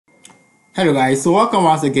Hello guys, so welcome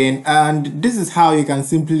once again, and this is how you can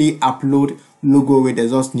simply upload logo with the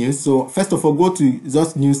Zost News. So first of all, go to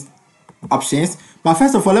Zost News options, but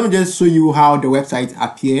first of all, let me just show you how the website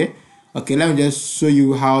appear. Okay, let me just show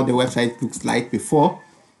you how the website looks like before.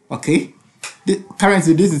 Okay,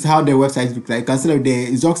 currently this is how the website looks like. Consider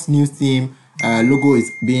the Zost News theme logo is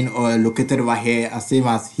being located over here, same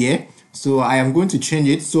as here. So I am going to change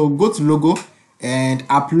it. So go to logo and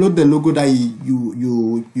upload the logo that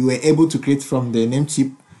you were able to create from the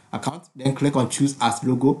Namecheap account. Then click on choose as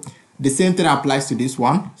logo. The same thing applies to this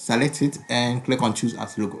one. Select it and click on choose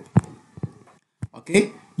as logo.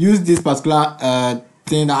 Okay, use this particular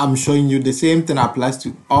thing that I'm showing you. The same thing applies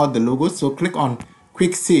to all the logos. So click on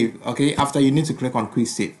quick save. Okay, after you need to click on quick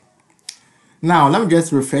save. Now let me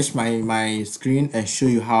just refresh my screen and show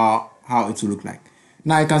you how it will look like.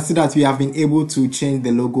 Now you can see that we have been able to change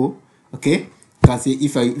the logo. Okay, you can see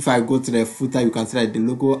if I go to the footer, you can see that the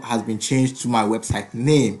logo has been changed to my website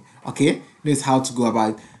name. Okay, this is how to go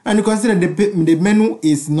about it. And you can see that the menu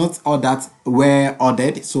is not all that well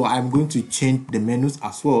ordered, so I'm going to change the menus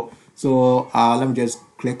as well. So let me just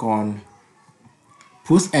click on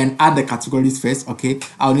post and add the categories first. Okay,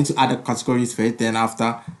 I'll need to add the categories first, then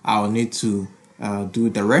after I'll need to do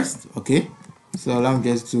the rest. Okay, so let me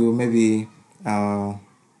just do maybe how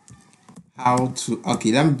to,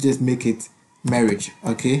 okay, let me just make it marriage.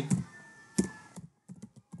 Okay,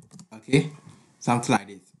 something like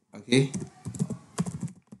this. Okay,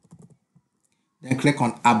 then click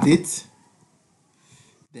on update.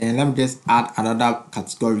 Then let me just add another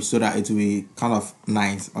category so that it will be kind of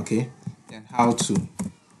nice. Okay, then how to,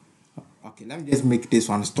 okay, let me just make this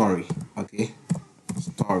one story. Okay,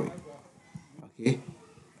 story. Okay,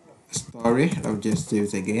 story. Let me just save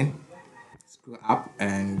it again. Scroll up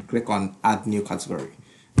and click on add new category.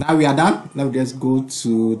 Now we are done. Let me just go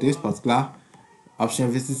to this particular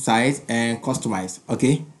option, visit site and customize.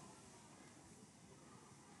 Okay,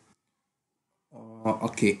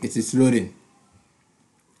 okay, it is loading.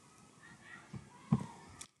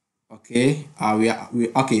 Okay,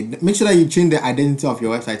 okay, make sure that you change the identity of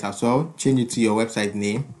your website as well. Change it to your website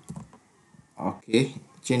name. Okay,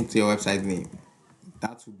 change to your website name.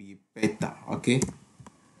 That will be better. Okay,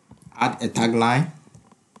 add a tagline.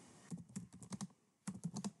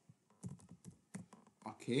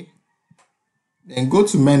 Okay, then go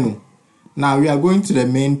to menu. Now we are going to the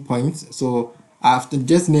main point, so I have to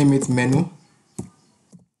just name it menu.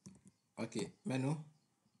 Okay, menu,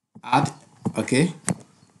 add. Okay,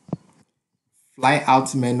 fly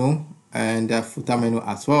out menu and the footer menu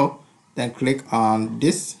as well. Then click on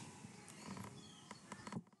this,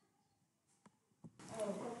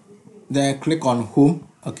 then click on home.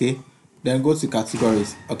 Okay, then go to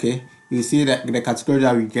categories. Okay, you see that the category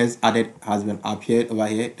that we just added has been appeared over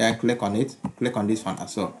here. Then click on it, click on this one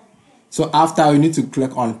as well. So after, we need to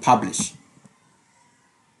click on publish.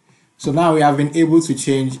 So now we have been able to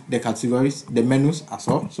change the categories, the menus as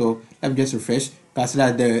well. So let me just refresh.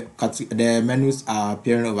 Consider the menus are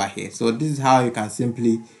appearing over here. So this is how you can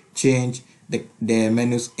simply change the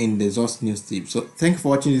menus in the Zost News team. So thank you for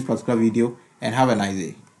watching this particular video and have a nice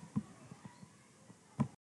day.